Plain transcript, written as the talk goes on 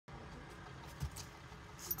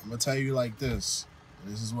I'm gonna tell you like this.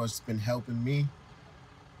 This is what's been helping me,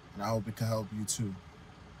 and I hope it can help you too.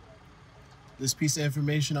 This piece of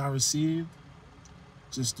information I received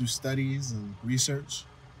just through studies and research.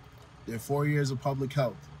 They're 4 years of public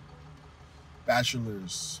health.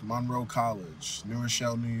 Bachelor's, Monroe College, New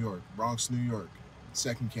Rochelle, New York, Bronx, New York,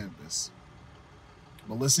 second campus.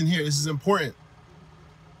 But listen here, this is important,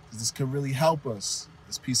 because this could really help us.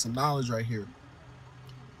 This piece of knowledge right here.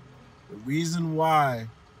 The reason why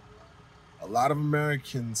a lot of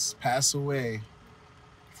Americans pass away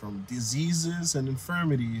from diseases and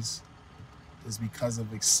infirmities is because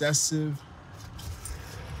of excessive,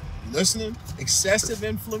 you listening? Excessive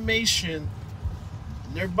inflammation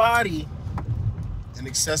in their body and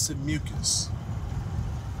excessive mucus.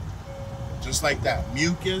 Just like that,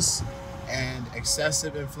 mucus and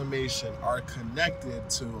excessive inflammation are connected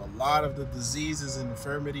to a lot of the diseases and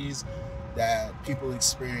infirmities that people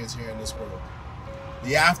experience here in this world.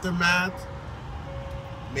 The aftermath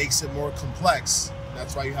makes it more complex.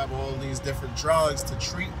 That's why you have all these different drugs to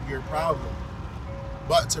treat your problem.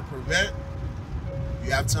 But to prevent,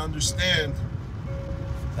 you have to understand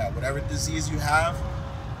that whatever disease you have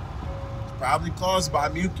is probably caused by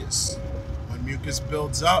mucus. When mucus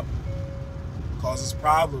builds up, it causes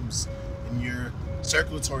problems in your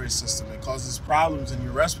circulatory system. It causes problems in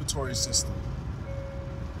your respiratory system.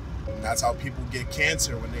 And that's how people get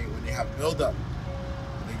cancer when they have buildup.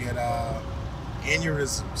 When they get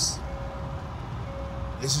aneurysms.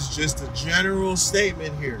 This is just a general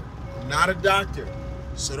statement here. I'm not a doctor,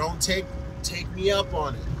 so don't take me up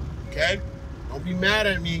on it, okay? Don't be mad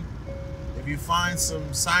at me if you find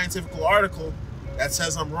some scientific article that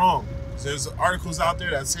says I'm wrong. There's articles out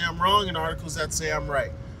there that say I'm wrong and articles that say I'm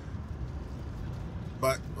right.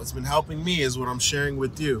 But what's been helping me is what I'm sharing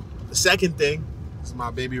with you. The second thing, this is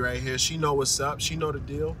my baby right here. She know what's up. She know the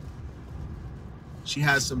deal. She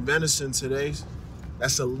has some venison today.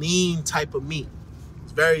 That's a lean type of meat.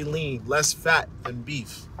 It's very lean, less fat than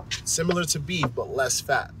beef. Similar to beef, but less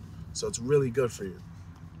fat. So it's really good for you.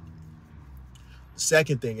 The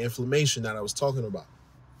second thing, inflammation that I was talking about.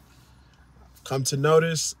 I've come to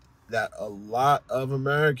notice that a lot of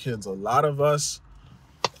Americans, a lot of us,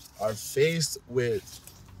 are faced with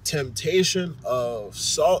temptation of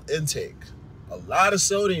salt intake. A lot of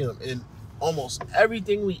sodium in almost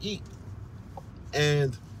everything we eat.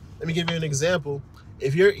 And let me give you an example.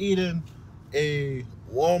 If you're eating a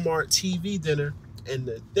Walmart TV dinner and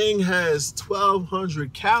the thing has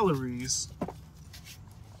 1,200 calories, not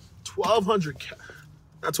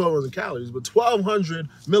 1,200 calories, but 1,200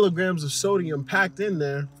 milligrams of sodium packed in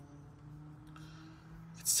there,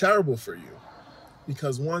 it's terrible for you.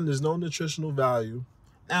 Because one, there's no nutritional value.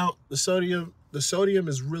 Now, the sodium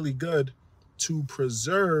is really good to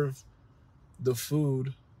preserve the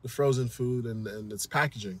food, the frozen food, and its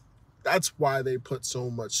packaging. That's why they put so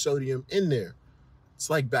much sodium in there. It's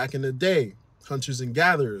like back in the day, hunters and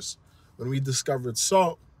gatherers, when we discovered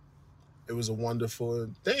salt, it was a wonderful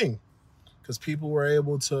thing because people were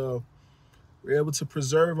able to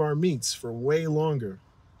preserve our meats for way longer.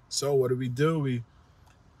 So what did? We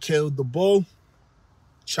killed the bull,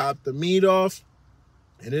 chopped the meat off,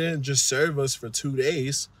 and it didn't just serve us for 2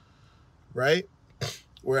 days, right?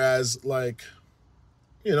 Whereas, like,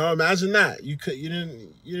 imagine that you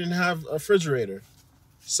didn't have a refrigerator,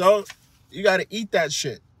 so you got to eat that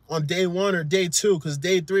shit on day 1 or day 2, because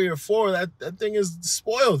day 3 or 4 that thing is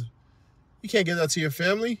spoiled. You can't give that to your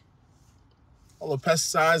family. All the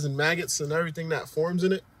pesticides and maggots and everything that forms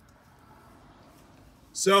in it.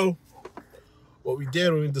 So what we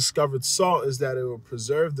did when we discovered salt is that it will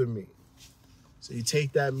preserve the meat. So you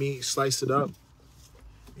take that meat, slice it up,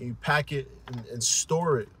 and you pack it and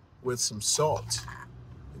store it with some salt.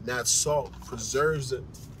 And that salt preserves it.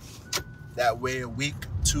 That way, a week,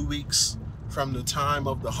 2 weeks from the time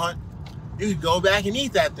of the hunt, you could go back and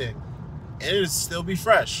eat that thing, and it'd still be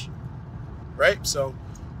fresh, right? So,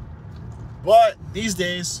 but these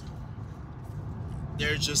days,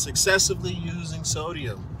 they're just excessively using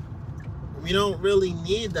sodium. We don't really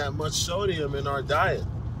need that much sodium in our diet.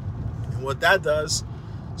 And what that does,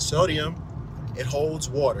 sodium, it holds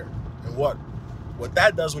water. And what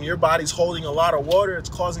that does when your body's holding a lot of water, it's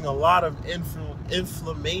causing a lot of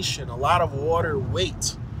inflammation, a lot of water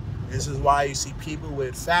weight. This is why you see people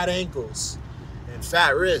with fat ankles and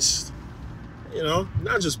fat wrists.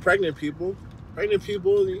 Not just pregnant people. Pregnant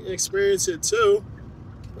people experience it too.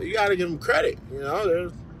 But you got to give them credit. They're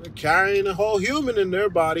carrying a whole human in their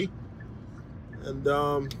body. And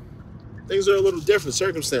things are a little different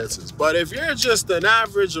circumstances. But if you're just an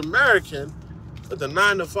average American with a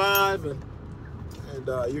 9 to 5 and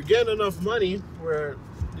you're getting enough money where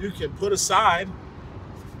you can put aside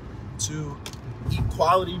to eat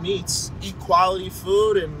quality meats, eat quality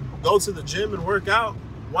food, and go to the gym and work out,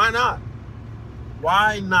 why not?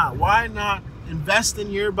 Why not? Why not invest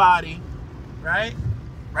in your body, right?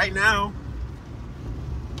 Right now,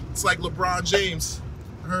 it's like LeBron James.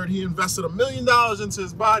 I heard he invested $1 million into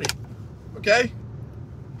his body, okay?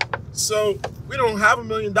 So we don't have $1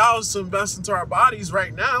 million to invest into our bodies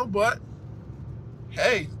right now, but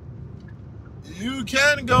hey, you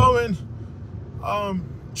can go and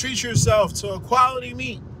treat yourself to a quality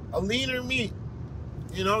meat, a leaner meat.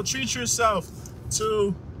 You know, treat yourself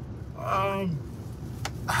to a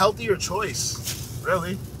healthier choice,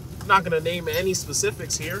 really. I'm not going to name any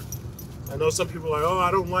specifics here. I know some people are like, oh,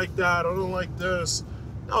 I don't like that, I don't like this.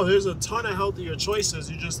 No, there's a ton of healthier choices.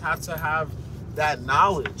 You just have to have that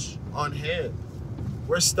knowledge on hand.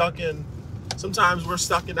 Sometimes we're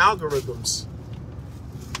stuck in algorithms.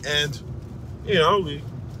 And, you know, we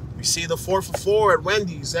see the 4 for $4 at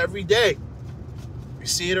Wendy's every day. We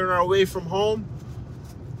see it on our way from home.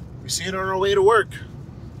 We see it on our way to work.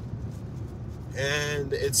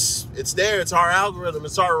 And it's there. It's our algorithm.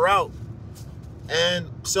 It's our route. And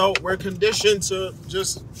so we're conditioned to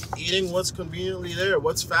just eating what's conveniently there,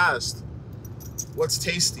 what's fast, what's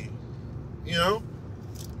tasty, you know?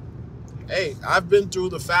 Hey, I've been through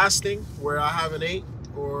the fasting where I haven't ate,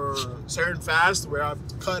 or certain fast where I've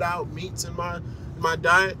cut out meats in my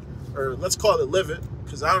diet, or let's call it live it,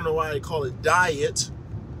 because I don't know why they call it diet.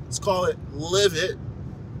 Let's call it live it.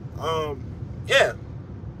 Yeah.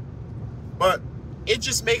 But it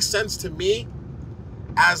just makes sense to me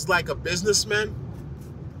as like a businessman,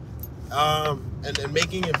 and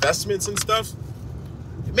making investments and stuff.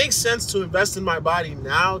 It makes sense to invest in my body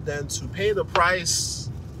now than to pay the price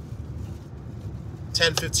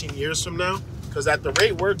 10, 15 years from now. Because at the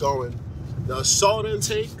rate we're going, the salt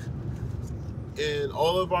intake in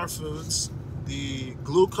all of our foods, the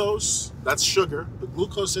glucose, that's sugar, the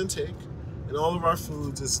glucose intake in all of our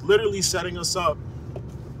foods is literally setting us up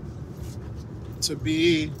to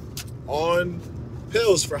be on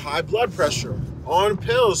pills for high blood pressure, on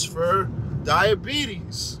pills for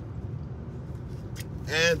diabetes.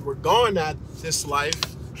 And we're going at this life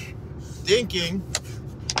thinking,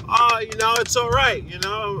 you know, it's all right, you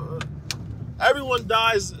know, everyone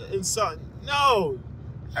dies in something. No,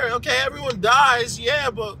 okay, everyone dies, yeah,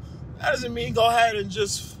 but that doesn't mean go ahead and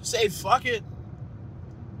just say fuck it.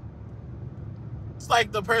 It's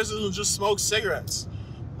like the person who just smokes cigarettes.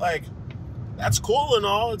 Like, that's cool and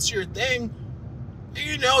all, it's your thing.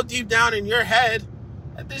 You know deep down in your head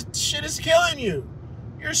that this shit is killing you.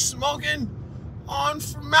 You're smoking on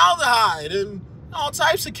formaldehyde and all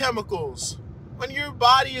types of chemicals when your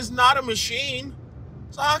body is not a machine.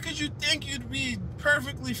 So how could you think you'd be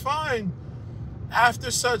perfectly fine after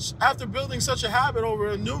building such a habit over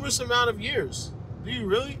a numerous amount of years? Do you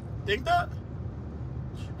really think that?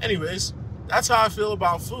 Anyways, that's how I feel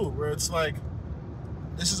about food, where it's like,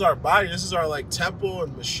 this is our body, this is our like temple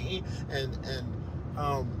and machine, and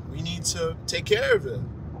we need to take care of it.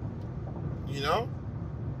 You know,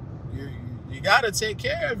 you gotta take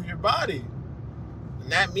care of your body,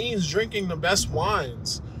 and that means drinking the best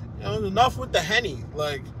wines. You know, enough with the Henny.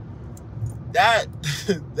 Like that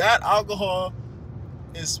alcohol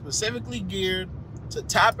is specifically geared to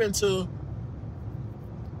tap into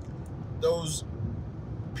those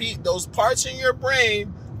parts in your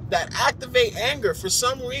brain that activate anger for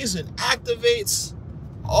some reason, activates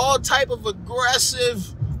all type of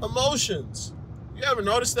aggressive emotions. You ever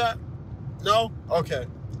notice that? No? Okay.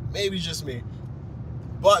 Maybe just me.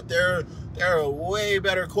 But there are way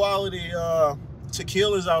better quality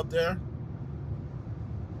tequilas out there.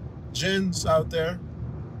 Gins out there.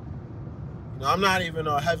 You know, I'm not even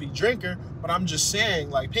a heavy drinker, but I'm just saying,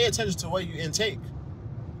 like, pay attention to what you intake.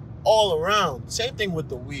 All around. Same thing with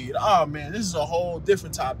the weed. Oh man, this is a whole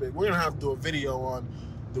different topic. We're gonna have to do a video on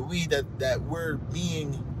the weed that we're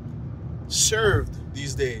being served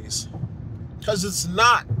these days. Cause it's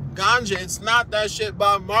not ganja, it's not that shit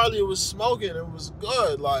Bob Marley was smoking. It was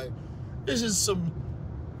good. Like, this is some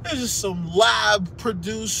lab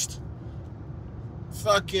produced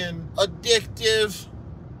fucking addictive.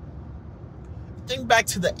 Think back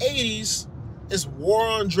to the 80s, this war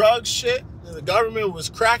on drugs shit. The government was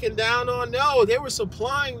cracking down on. No, they were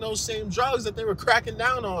supplying those same drugs that they were cracking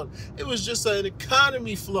down on. It was just an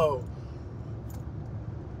economy flow.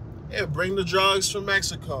 Yeah, bring the drugs from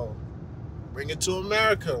Mexico, bring it to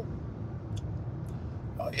America.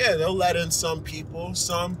 Oh yeah, they'll let in some people, and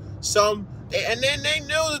then they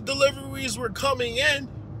knew the deliveries were coming in,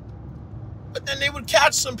 but then they would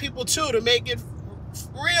catch some people too to make it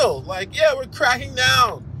real. Like, yeah, we're cracking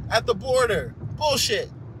down at the border. Bullshit.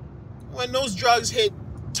 When those drugs hit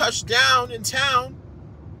touch down in town,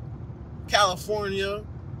 California,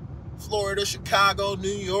 Florida, Chicago, New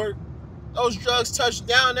York, those drugs touch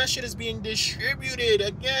down, that shit is being distributed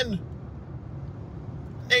again.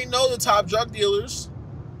 They know the top drug dealers.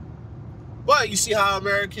 But you see how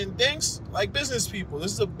American thinks? Like business people.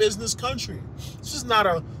 This is a business country. This is not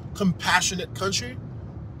a compassionate country.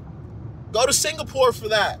 Go to Singapore for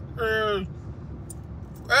that. Or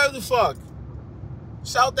where the fuck?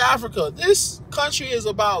 South Africa. This country is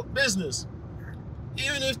about business.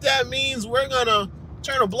 Even if that means we're going to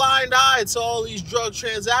turn a blind eye to all these drug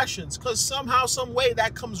transactions. Because somehow, some way,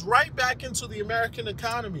 that comes right back into the American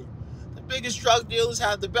economy. The biggest drug dealers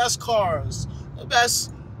have the best cars, the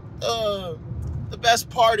best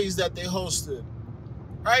parties that they hosted,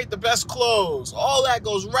 right? The best clothes. All that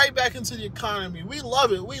goes right back into the economy. We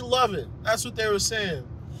love it. We love it. That's what they were saying.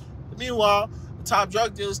 Meanwhile, the top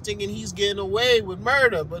drug dealer's thinking he's getting away with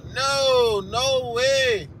murder. But no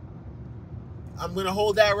way. I'm going to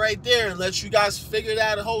hold that right there and let you guys figure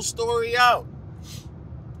that whole story out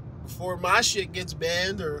before my shit gets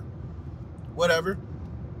banned or whatever.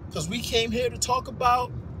 Because we came here to talk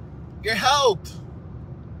about your health.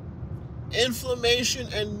 Inflammation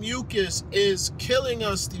and mucus is killing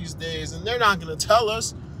us these days, and they're not going to tell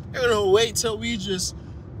us. They're going to wait till we just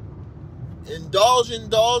indulge.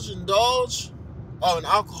 Oh, and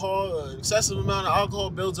alcohol, an excessive amount of alcohol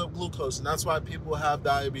builds up glucose, and that's why people have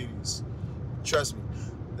diabetes. Trust me.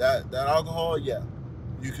 That alcohol, yeah.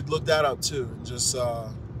 You could look that up too. And just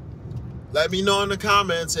let me know in the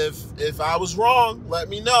comments if I was wrong. Let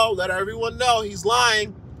me know. Let everyone know he's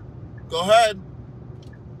lying. Go ahead.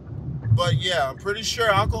 But yeah, I'm pretty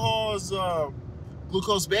sure alcohol is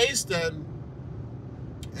glucose based, and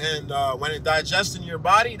when it digests in your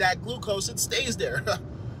body, that glucose, it stays there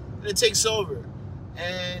and it takes over.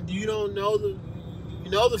 And you don't know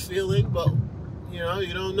the feeling, but you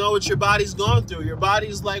don't know what your body's going through. Your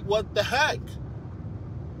body's like, what the heck?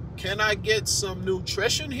 Can I get some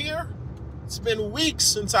nutrition here? It's been weeks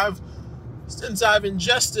since I've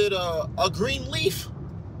ingested a green leaf,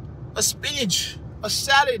 a spinach, a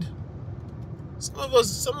salad.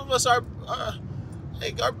 Some of us are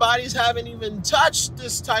like, our bodies haven't even touched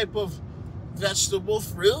this type of vegetable,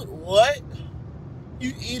 fruit. What?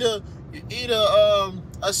 You eat a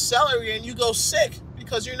celery and you go sick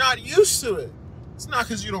because you're not used to it. It's not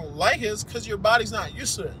because you don't like it. It's because your body's not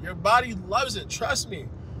used to it. Your body loves it. Trust me.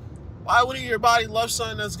 Why wouldn't your body love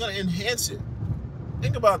something that's going to enhance it?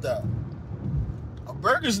 Think about that. A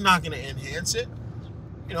burger's not going to enhance it.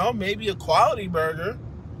 Maybe a quality burger,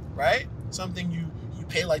 right? Something you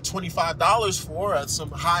pay like $25 for at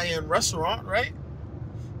some high-end restaurant, right?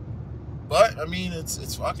 But, I mean,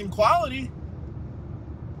 it's fucking quality.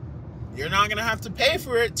 You're not going to have to pay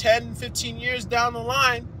for it 10, 15 years down the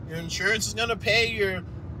line. Your insurance is going to pay your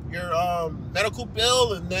medical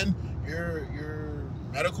bill, and then your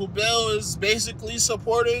medical bill is basically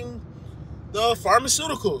supporting the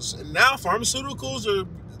pharmaceuticals. And now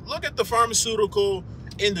look at the pharmaceutical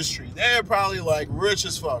industry. They're probably like rich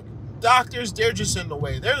as fuck. Doctors, they're just in the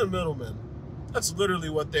way. They're the middlemen. That's literally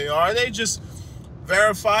what they are. They just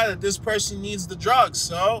verify that this person needs the drugs.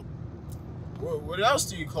 So what else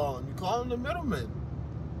do you call them? You call them the middleman.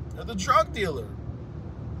 They're the drug dealer.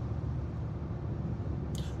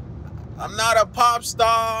 I'm not a pop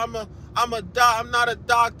star. I'm not a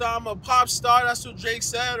doctor. I'm a pop star. That's what Drake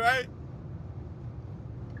said, right?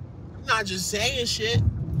 He's not just saying shit.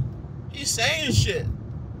 He's saying shit.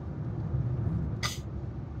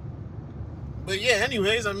 But yeah,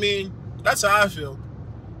 anyways, I mean, that's how I feel.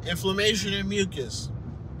 Inflammation and mucus.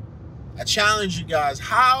 I challenge you guys.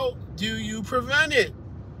 How do you prevent it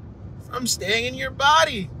from staying in your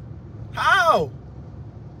body? How?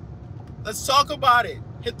 Let's talk about it.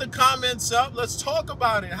 Hit the comments up. Let's talk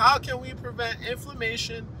about it. How can we prevent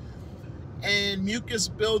inflammation and mucus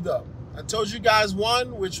buildup? I told you guys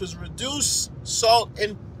one, which was reduce salt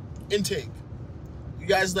intake. You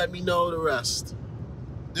guys let me know the rest.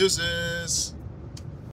 Deuces.